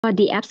For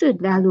the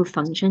absolute value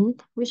function,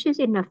 which is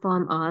in the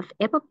form of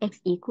f of x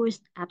equals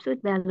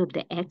absolute value of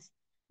the x,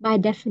 by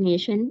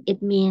definition,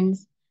 it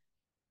means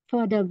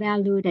for the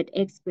value that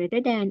x greater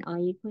than or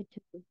equal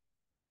to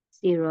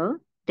 0,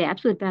 the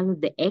absolute value of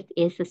the x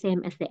is the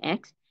same as the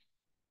x.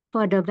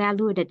 For the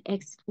value that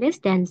x less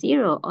than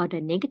 0 or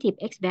the negative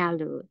x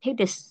value,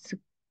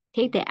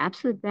 take the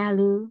absolute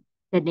value,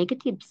 the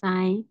negative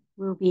sign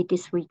will be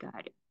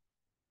disregarded.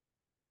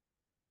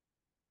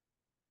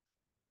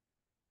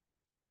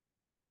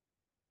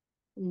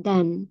 And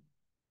then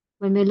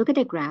when we look at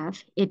the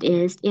graph, it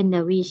is in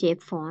the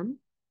V-shaped form.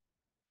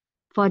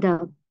 For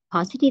the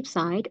positive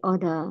side or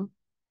the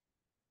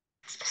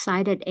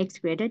side that x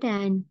greater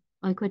than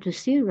or equal to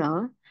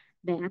 0,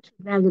 the absolute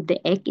value of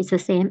the x is the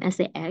same as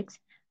the x.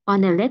 On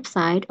the left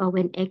side, or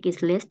when x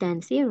is less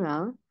than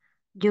 0,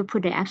 you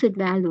put the absolute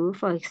value,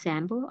 for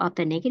example, of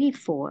the negative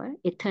 4,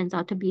 it turns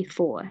out to be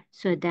 4.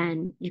 So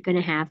then you're going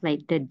to have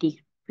like the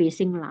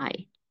decreasing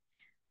line.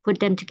 Put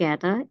them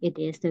together, it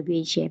is the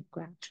V-shaped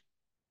graph.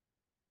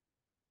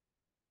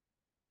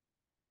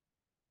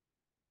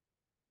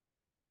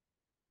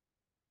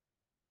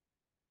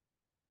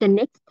 The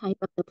next type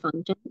of the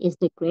function is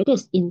the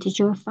greatest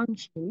integer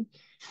function.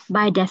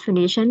 By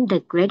definition, the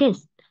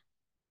greatest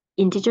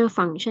integer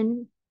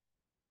function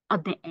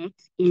of the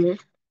x is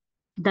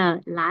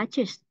the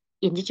largest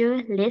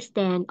integer less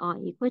than or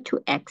equal to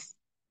x.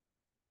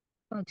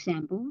 For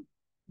example,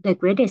 the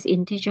greatest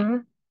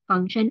integer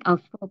function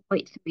of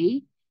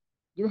 4.3,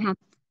 you have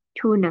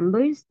two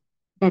numbers,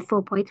 that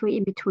 4.3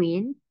 in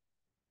between,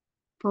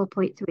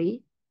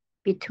 4.3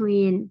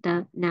 between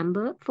the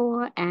number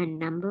 4 and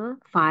number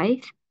 5.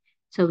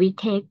 So we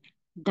take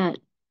the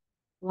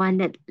one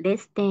that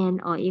less than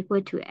or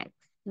equal to x.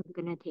 So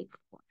we're going to take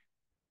 4.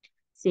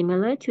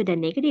 Similar to the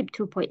negative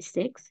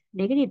 2.6,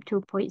 negative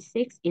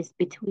 2.6 is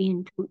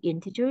between two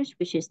integers,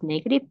 which is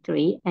negative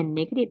 3 and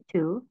negative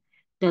 2.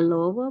 The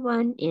lower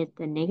one is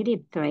the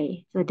negative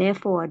 3. So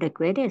therefore, the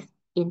greatest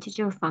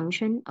integer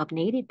function of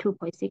negative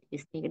 2.6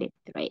 is negative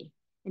 3.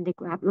 And the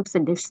graph looks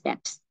at the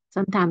steps.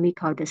 Sometimes we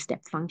call the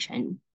step function.